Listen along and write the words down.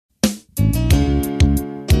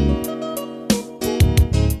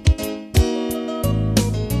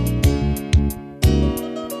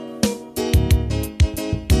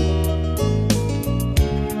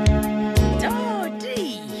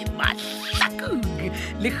kug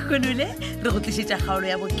le kgonole re go tlišetša kgaolo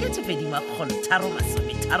ya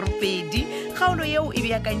bo-332 kgaolo yeo e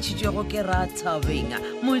beakantšhitšwego ke Rathabeng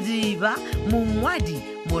Modiba mongwadi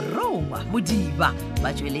morongwa Modiba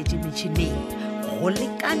ba tšweletše metšhineng go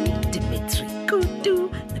lekane Dimitri Kutu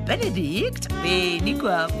le Benedict Beni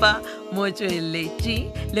Kwapa mo tšweletše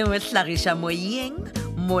le mohlagiša moyeng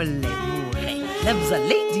Moleboge Lebza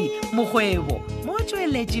Lady Mokgwebo mo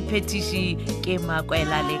tšweletše phetiši ke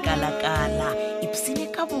Makwela Lekalakala ipsine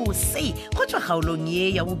ka bose go tšwa kgaolong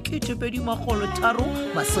ye ya bo-332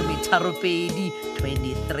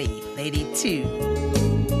 2332.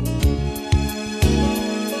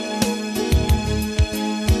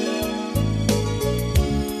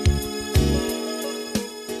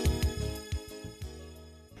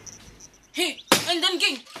 Hey, and then ke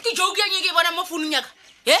joke ya ke bona mo phone nyaka.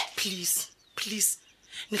 Please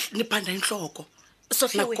ne panda inhloko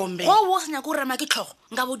Sophia we. Nakombe. Go senya go rema ke tlhogo.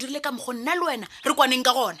 Nga bo dirile ka mo nna le wena. Re kwaneng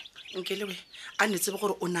ka gona. nkele we a ne tsebe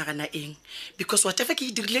gore o nagana eng because whatever ke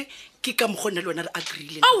dirile ke ka mogonna le wena re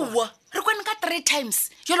agreele Aowa, re kwaneng ka 3 times.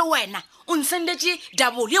 Jalo wena o nsendetse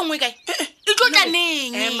double ye nngwe kae? E tlo tla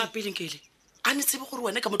neng? mapele nkele a ne tsebe gore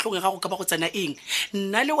wena ka motlong ga go ka ba go tsena eng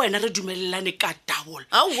nna le wena re dumelelane ka double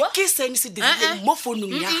Aowa. ke sene se dirile mo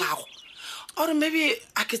founung ya gago or maybe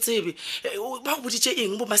a ke tsebe ba go boditse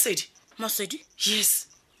eng bo Masedi Masedi? yes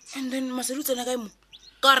And then Masedi tsena kae mo?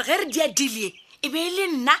 Ka re ge re dia dilie. E be le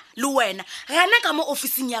nna le wena. Gana ka mo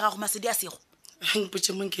officing ya gago Masedi a sego.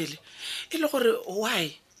 mpotse monkele e le gore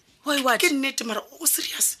why Why what? ke nnete mara o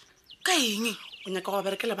serious Ka eng? o nyaka go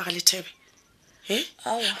berekela ba ga Lethebe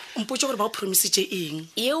Aowa. mpotse gore ba go promisitse eng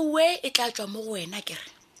Yewe e tla tswa mo go wena kere.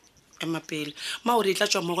 emapele ma o re tla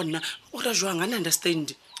tswa mo go nna o ra jwang ana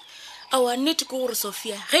understand Awa nnete ke gore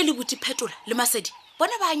Sophia ge le buti Phetola le Masedi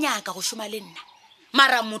bona ba nyaka go šoma le nna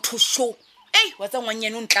mara motho sho wa tsa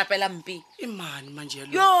ngwanyane o ntlapela mpe e mane manje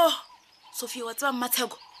yalo yo Sophia wa tseba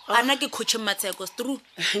Matsheko ana ke coach Matsheko stru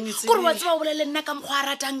gore wa tseba o bolele nna ka mkhwa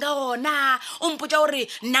ratang ka gona o mpotsa gore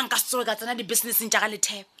nna nka se ka tsena di business tša ga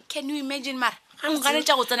Lethebe. Can you imagine mara ga ngane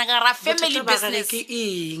tša go tsena ka ra family business ke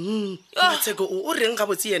eng Matsheko o reng ga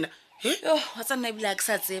botse yena yo wa tsana ebile a ke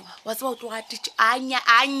sa tseba wa tseba o tloga titše anya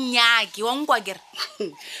ke wa nkwa kere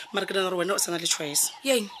mara ke nana gore wena o sana le choice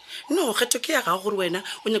yeng no kgetho ke ya ga gore wena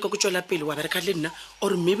o nyaka go tswela pele wa bereka le nna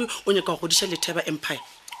or maybe o nyaka go godisha Lethebe empire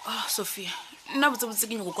Sophia nna botsebotse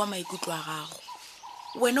ke nyako kwa maikutlo a gago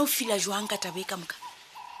wena o fila jwang ka tabe ka moka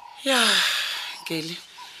ya Kelly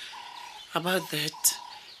about that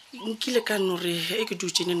nkile ka nore e ke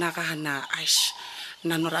dutse ne nagana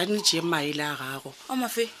nna nore a ne tšee maele a gago o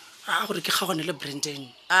mafe a gore ke kgagone le Brandon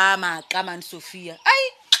makamane Sophia ai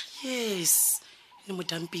yes ne mo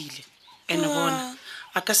dampile ene bona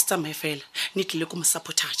a ka se tsamaye fela ne tlile ko mo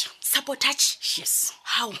sabotage yes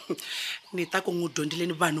how ne ta ko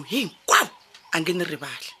ngudondileni vanhu hinkwawo a nge ni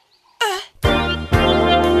rivali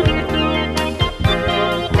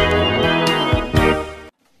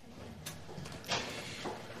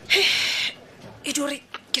e dore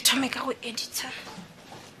ke thome ka go editor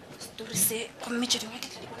story se gomme tše dingwe ke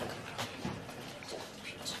tla di bona ka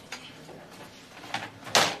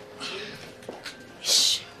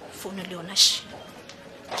phone le yona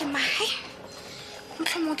ke mae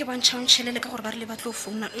mohlomong ke bantšhaontšhelele ka gore ba rile ba tlo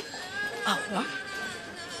founa aowa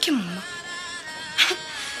ke mma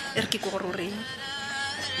e re ke ko gore o reng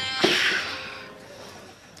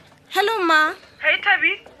hello ma Hey Tabi,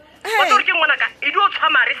 o tlo ke ngwana ka e di o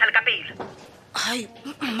tshwamare sa le ka pele. ai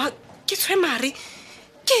mma ke tshwe mare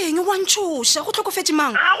ke eng wa ntšhoša go tlhokofetse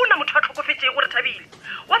mang Ga gona motho a tlhokofetse gore Thabile.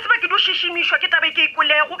 Wa tseba ke do shishimishwa ke tabe ke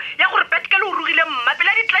ikolego ya gore petkele o rugile mma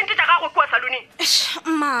pele di client tša gagwe kwa saloneng.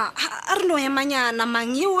 ma a re no emanyana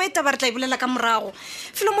mang ye o eta ba re tla e bolela ka morago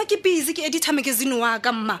felo mo ke busy ke editor magazine wa ka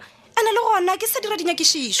mma ane le gona ke sa dira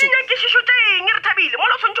dinyakišišo Dinyakišišo tše eng re Thabile? Mo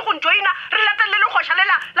lo tshwantse go njoina re latelele le kgoša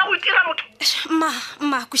lela la go itira motho.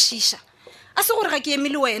 ma kwešiša a se gore ga ke eme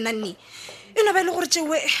le wena nne e no ba e le gore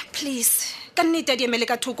tšewe please ka nnete a di emele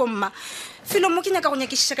ka thoko mma felo mo ke nyaka go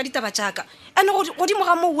nyakišiša ka ditaba tšaka ane godimo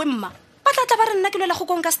ga mowe mma ba tlatla ba re nna ke lwela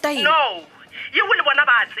kgokong ka style No, ye o le bona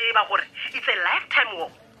ba tseba gore it's a lifetime war.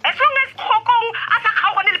 As long as kgokong a sa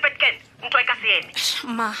kgaogane le petkele ntho e ka se ene.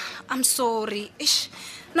 ma I'm sorry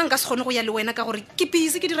nna nka se kgone go ya le wena ka gore ke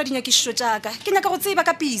busy ke dira dinyakišišo tšaka ke nyaka go tseba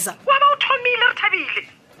ka pizza Wa ba o thomile re Thabile.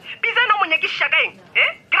 Biza no mo nyakišiša ka eng?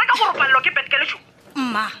 Ke reka gore palelwa ke petkele tšo.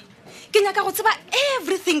 mma ke nyaka go tseba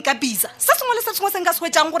everything ka bisa se sengwe le se sengwe se nka se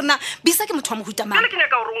hwetšang gore na bisa ke motho wa mohuta mang Jale ke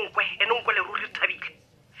nyaka gore o nkwe ene o nkwe le ruri Thabile.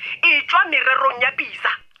 E tswa mererong ya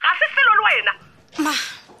Biza. Ga se selo le wena. ma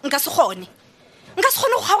nka se kgone nka se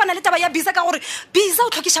kgone go kgaogana le taba ya bisa ka gore bisa o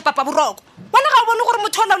tlhokiša papa boroko wena ga o bone gore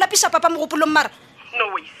motho ola o lapiša papa mogopolong mara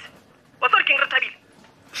no ways wa tsore keng re Thabile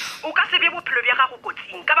o ka se be bophelo bja gago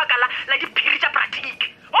kotsing ka baka la diphiri tša praktike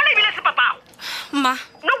ona ebile se papago ma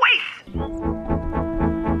no ways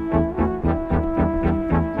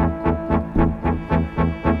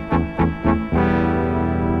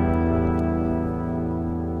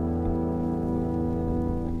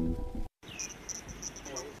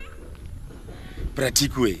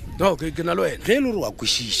Pratikwe. Okay, ke na le wena. Ge le re wa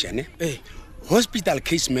kwešiša ne hospital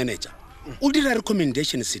case manager o dira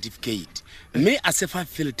recommendation certificate mme a se fa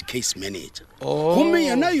field case manager gomme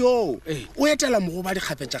yena yo o etela mogobadi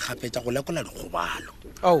kgapetša go lekola dikgobalo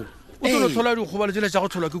ao o tlo tlhola dikgobalo tsela tša go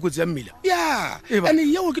tlholwa ke kotsi ya mmila ya ane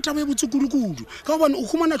yeo ke taba e botse kudu ka gobane o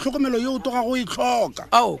humana tlhokomelo yeo toga go e tlhoka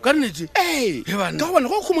ao ka nnete ka gobane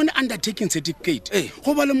go humane undertaking certificate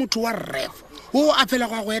go ba le motho wa ref o a fela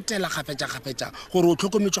go go etela kgapetša gore o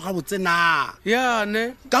tlhokometswe ga botse na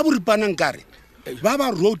yane ka boripanang kare ba ba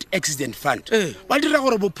road accident fund ba dira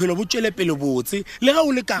gore bophelo bo tšwele pele botse le ga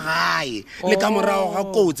o le ka gae le ka morago ga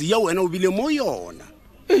kotsi ya wena o bile mo yona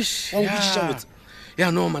wa nkwešiša botse ya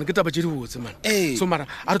no man ke taba tše di botse man so mara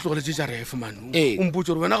a re tlogeletse tša ref man o mpotse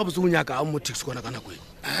gore wena ga botse o nyaka a mo taxi kona ka nako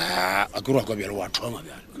a ke re wa kwa bjale wa thoma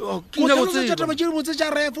bjale taba tše di botse tša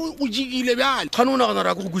ref o jekile bjale kgane o nagana re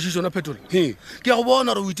a ko go kwešiša yona Phetola ke ya go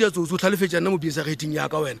bona gore o itea tsotse o tlhalefetša nna mo biasageteng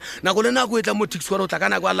yaka wena nako le nako e tla mo taxi kona o tla ka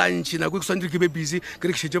nako ya lunch nako e ke swantse ke be busy ke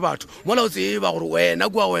rekišetse batho mola o tseba gore wena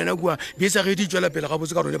kua biasagete e tšwela pele ga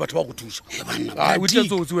botse ka rone batho ba go thuša o itea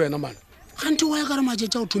tsotse wena man gante wa ya ka re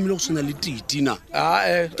matšatša o thomile go tshwana le titina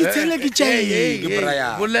ke tsele ke tšaeke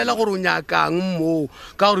braya bolela gore o nyakang mo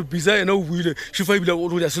ka gore bisa yena o buile šifa ebile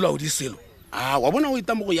o ya selo a o di selo wa bona o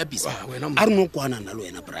etamo go ya bisa a re no kwanana le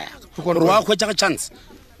wena brayaka gore wa kgwetša ga chance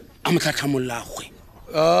a motlhatlhamolagwe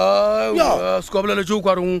se ka bolela tšeo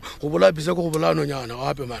ka reng go bola bisa ko go bola nonyana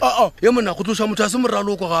gape man ye mona go tloša motho a se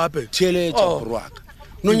moraloko gape theeletša gorwaka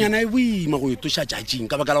nonyana e boima go etoša tšatšing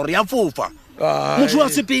ka bakala gore ya fofa motho wa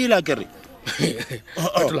sepela kere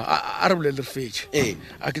a re bolele re fetse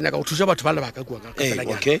a ke nyaka go thuša batho ba lebaka kua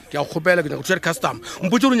ke a kgopela ke nyaka go thuša di-custom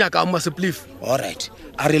mpotse gore nyakang masepleaf allright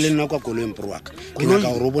a re le nna kwa koloing porwaka ke nyaka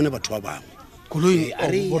gore o bone batho ba bangwe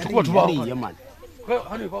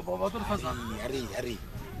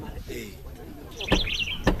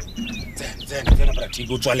tsena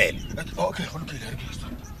pratiki o tswalele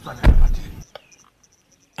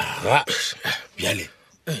bjale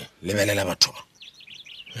lebelela batho ba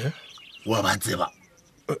wa ba tseba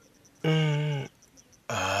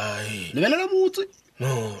lebelela botse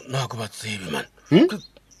no na ko ba tsebe man ke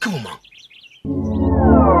bomang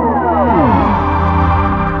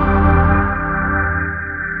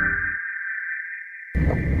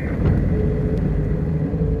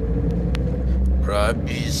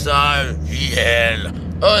Rabisa fiela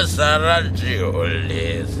o sarati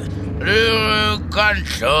olesa le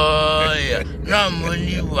kanhloya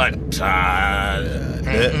namoni batala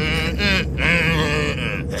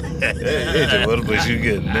Hey, what was you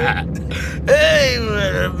getting? Hey,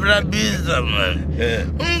 Rabisa man.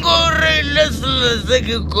 Ngore lesle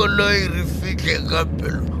ke koloi re fihle ka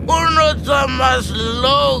pelo. Uno tsama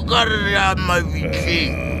slow ka re ya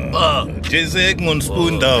mabitling. Jesse ngon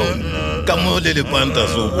spoon down. Kamo le panta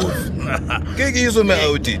so bof. Ke iso me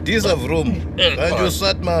auti, dis of room. And you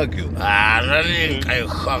sat mark you. Ra le ka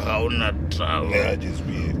khaga una trawa. Yeah, just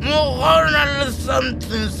be. Mo gona le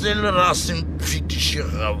something se le ra simphitishe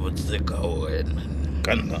ga botse ka wena.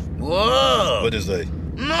 Kanna. Wow. What is that?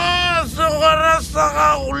 No, se gora sa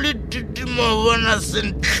ga go le titima bona se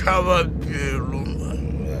ntlhaba pelo.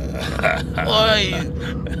 Oi.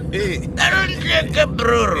 Don't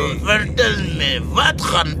bro. Tell me, what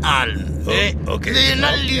gaan al?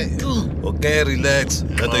 Okay, relax.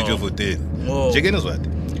 Not a joke for day. Check in as what?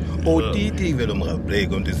 Titi velo mga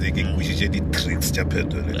break on the second kwishishe di tricks cha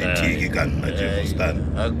Phetola di tiki kan na understand.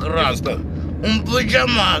 Agrasta. Mpuja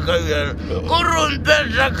maka ya.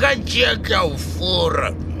 Korumpela ka chia ka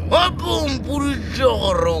ufora. Opo mpuricho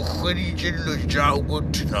goro khweditse lo ja go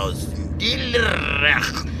 2000.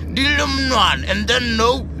 Dilumnwan and then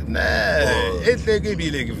no. Nah, etleke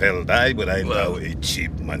bile ke veldai but I know a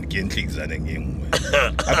cheap man ke ntlixana ngengwe.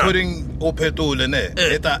 According o Phetola ne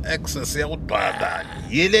eta access ya go twada.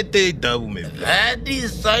 Yele te dabu me. Adi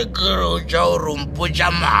cycle ja rumpo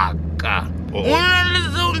jamaka. Una le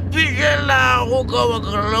zompijela go ka wa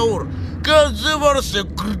glaur. Ke tseba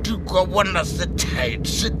security ko bona se tight.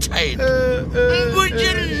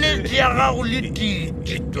 Mbujene ya ga go le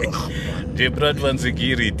tito. The Bradvan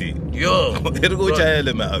security. Yo, Ergo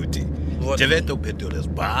chaele me auti. Jeveto Phetola is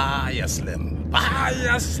ba ya slam.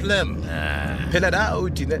 baya slam phela da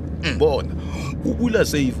uthine bona ubula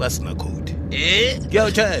safe asina code ke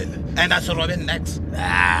a tshela and as Robin next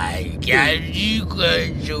ai ke a dikwa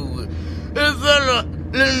efela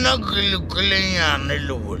le nna ke lenyane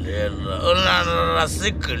le bolela o na ra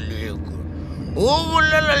sekeleko o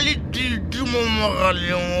bolela le titi mo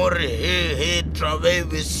mogaleng gore he traba e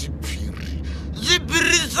be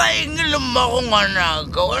sephiri sa eng le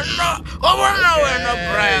mmagongwanaka wena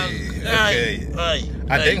Brian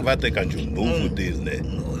I think what they can do move this ne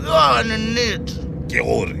yone nnete ke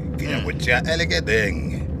gore ke ya go tšea elegedeng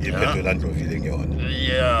e phetola ntlo feeling yona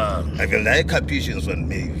yeah I feel like capitions on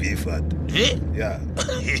me vifat yeah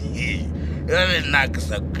yale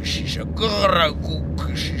naksa kushisha kora ku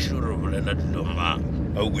kushisha ro bolela dloma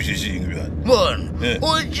a go shishing bja bona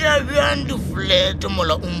o tša bjang flat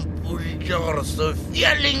mola umpudi tša gore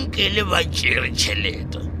Sofia lenkele ba tšere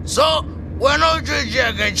tšhelete so wena o tšea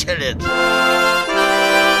ka tšhelete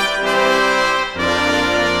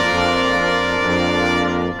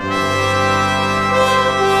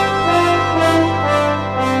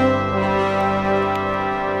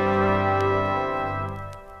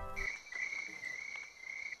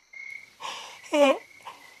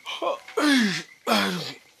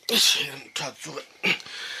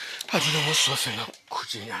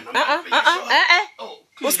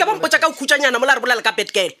o se ka ba mpotsa ka o khutšanyana mola re bolela ka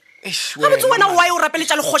betkele ga botse wena wa e o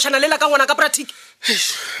rapeletša lekgošana lela ka ngwana ka pratic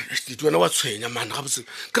wena wa tshwenya mana ga botse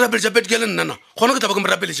ke rapeletša betkele nnana gona ke taba ke mo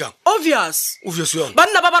rapeletšang obvious yona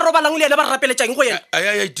banna ba ba robalang le ena ba re rapeletšang go yena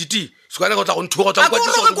aya diti sekane go tla go nthoga tla ko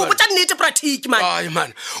botsa nnete pratic man ai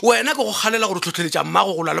man wena ke go galela gore tlhotlheletša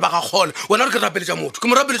mmago go lwa le ba ga gole wena re ke rapeletša motho ke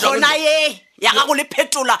mo rapeletša gona ye ya gago le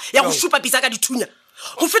phetola ya go šupa pisa ka dithunya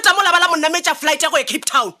go feta mo labala monnametša flight ya go ya Cape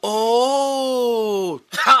Town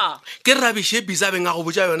ke rabiše bisa beng a go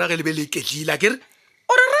botša yona ge le be le ketlila ke re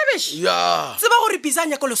o re rabiš ya tseba gore bisa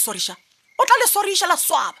nyako le soriša o tla le soriša la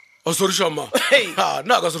swaba o soriša ma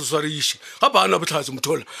nna ka se re swariše gape a na botlhatse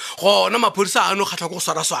mothola gona maphodisa a no kgatlha ko go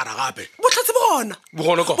swara-swara gape botlhatse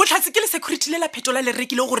botlhatse ke le security le la phetola le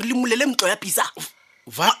rekile gore le molele ntlo ya bisa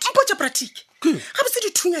mpotša pratic ga botse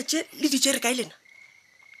dithunya tše le dijere kae lena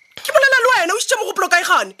ke bolela le wena o išitše mogopolo kae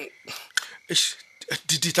gane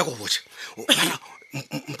ditla go botša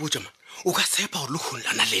mpotša ma o ka tshepa gore le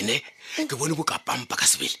kgonlana lene ke bone bokapampa ka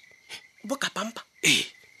sebele bokapampa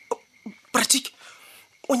pratic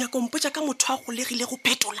o nyaka o mpotša ka motho a go legile go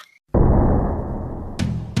phetola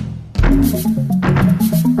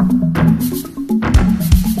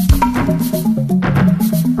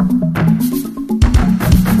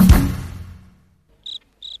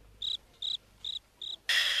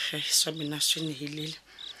swa mina swi ni helile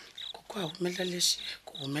ku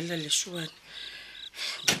humelela leswiwani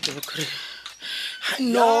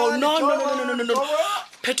no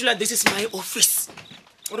Phetola, this is my office.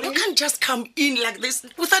 You can't just come in like this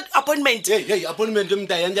without appointment. Hey, appointment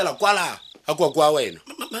mtayandela kwala akwa kwa wena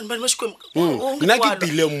nna ke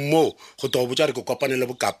pile mo go to botsa re go kopanela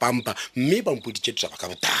bokapampa mme ba mpoditse tsaba ka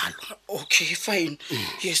botalo. Okay, fine.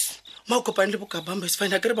 Yes. Ma o kopane le bokapampa is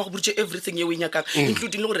fine. I get ba go botse everything ye o nyaka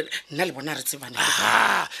including le gore nna le bona re tsebana.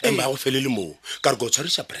 Emba go felele mo ka re go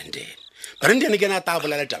tshwarisa Brandon ke na ta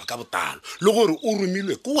bolela taba ka botalo le gore o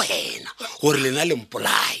rumilwe ko wena gore lena le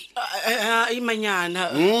mpolai imanyana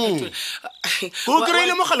go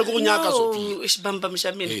kreile mogale go nyaka Sophia bamba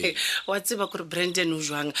mshamene wa tseba gore Brandon o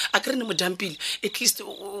jwang a kre ne mo dampile at least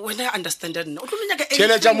when I understand that o tlo nyaka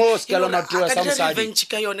tšheletša mo skala matua sa mosadi bench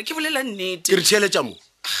ka yona ke bolela nnete ke re tšheletša mo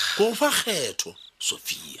go fa kgetho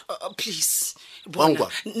Sophia please bona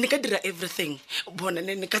ne ka dira everything bona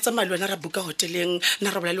ne ka tsamaya le wena ra buka hoteleng na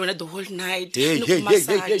ra bola le wena the whole night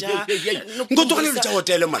ngo togele le tša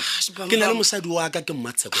hotel man ke na le mosadi wa ka ke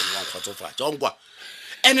mmatsheko wa khotsofatša onkwa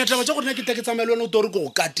ene taba tša gore ke ke tsamaya le wena o tore go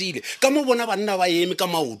katile ka mo bona banna ba eme ka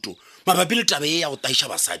maoto mabapi le taba e ya go taiša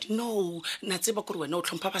basadi no na tseba gore wena o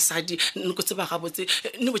tlhompha basadi ne go tseba gabotse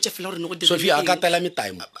ne botse fela gore ne go dira Sophia a ka tela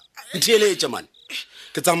metime ntheeletše man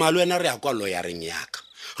ke tsamaya le wena re ya kwa lawyereng yaka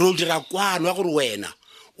re o dira kwano ya gore wena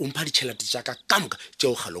o mpha ditšhelete tša ka moka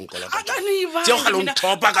tšeo galongkola tšeo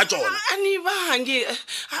galongthopa ka tšona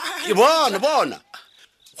ke bona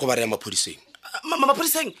go ba re ya maphodiseng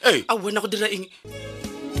a wena go dira eng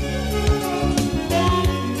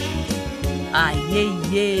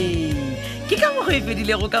ayeye ke ka mo go e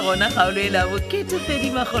fedilego ka gona kgaolo e la bo 2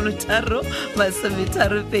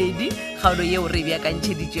 kgaolo yeo re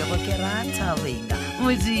beakantšheditšego ke Rathabeng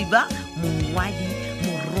Modiba mongwadi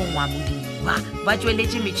morongwa Modiba ba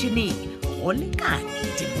tšweletše metšhineng go lekane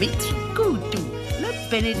Dimitri Kutu le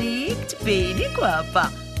Benedict Pedi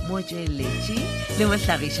Kwapa mo tšweletše le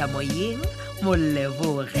mohlagiša moyeng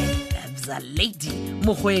Moleboge kabza lady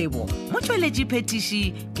mokgwebo motšweletši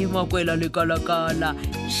phetiši ke makwela lekalakala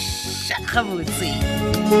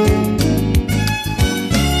gabotse